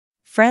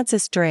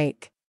Frances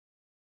Drake.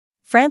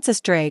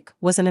 Frances Drake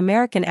was an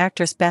American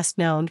actress best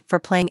known for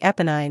playing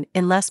Eponine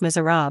in Les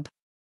Misérables.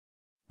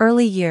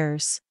 Early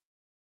years.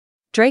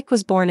 Drake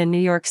was born in New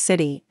York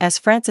City as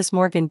Frances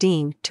Morgan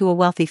Dean to a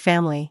wealthy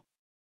family.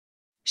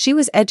 She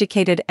was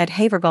educated at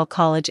Havergal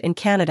College in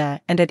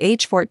Canada, and at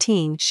age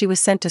 14 she was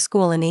sent to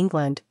school in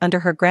England under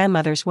her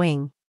grandmother's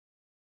wing.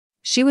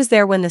 She was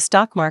there when the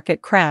stock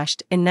market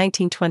crashed in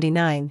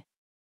 1929.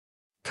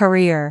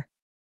 Career.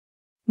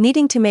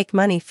 Needing to make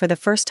money for the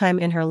first time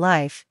in her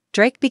life,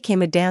 Drake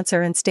became a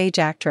dancer and stage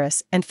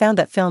actress and found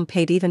that film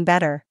paid even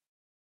better.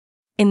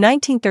 In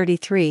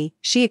 1933,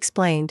 she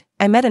explained,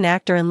 "I met an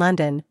actor in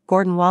London,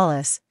 Gordon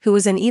Wallace, who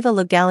was in Eva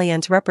Le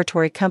Gallienne's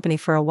repertory company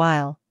for a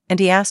while, and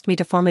he asked me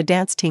to form a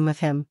dance team with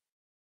him.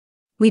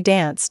 We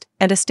danced,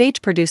 and a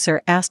stage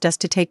producer asked us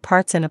to take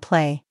parts in a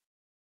play.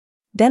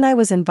 Then I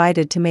was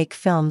invited to make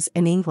films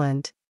in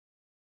England."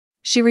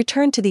 She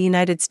returned to the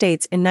United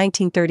States in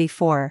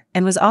 1934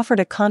 and was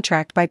offered a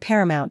contract by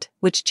Paramount,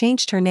 which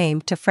changed her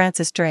name to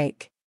Frances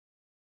Drake.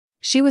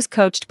 She was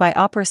coached by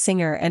opera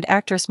singer and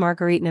actress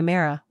Marguerite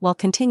Namera while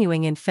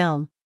continuing in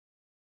film.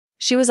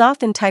 She was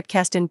often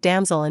typecast in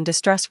damsel in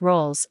distress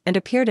roles and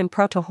appeared in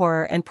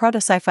proto-horror and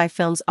proto-sci-fi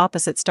films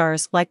opposite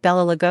stars like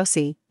Bela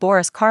Lugosi,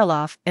 Boris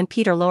Karloff, and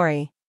Peter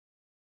Lorre.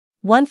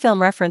 One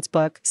film reference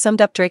book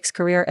summed up Drake's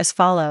career as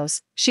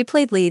follows: she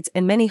played leads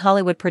in many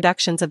Hollywood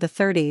productions of the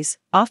 30s,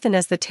 often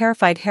as the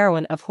terrified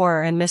heroine of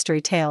horror and mystery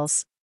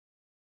tales.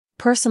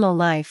 Personal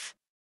life.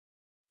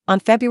 On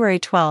February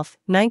 12,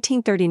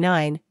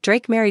 1939,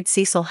 Drake married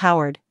Cecil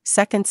Howard,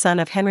 second son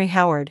of Henry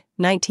Howard,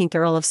 19th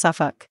Earl of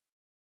Suffolk.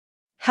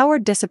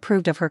 Howard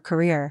disapproved of her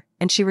career,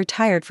 and she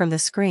retired from the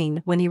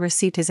screen when he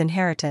received his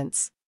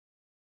inheritance.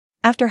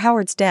 After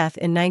Howard's death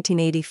in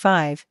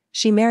 1985,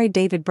 she married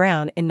David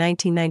Brown in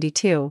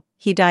 1992,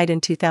 he died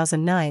in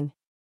 2009.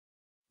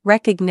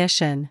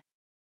 Recognition.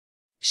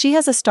 She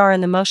has a star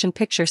in the motion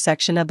picture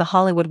section of the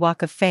Hollywood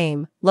Walk of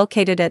Fame,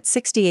 located at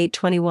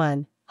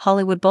 6821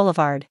 Hollywood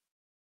Boulevard.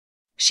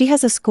 She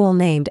has a school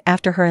named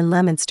after her in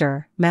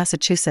Leominster,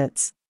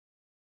 Massachusetts.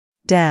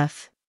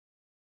 Death.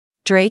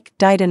 Drake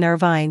died in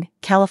Irvine,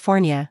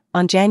 California,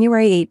 on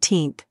January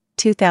 18,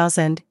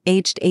 2000,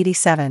 aged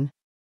 87.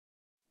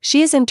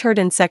 She is interred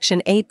in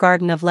Section 8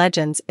 Garden of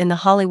Legends in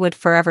the Hollywood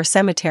Forever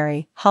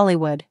Cemetery,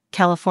 Hollywood,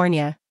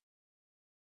 California.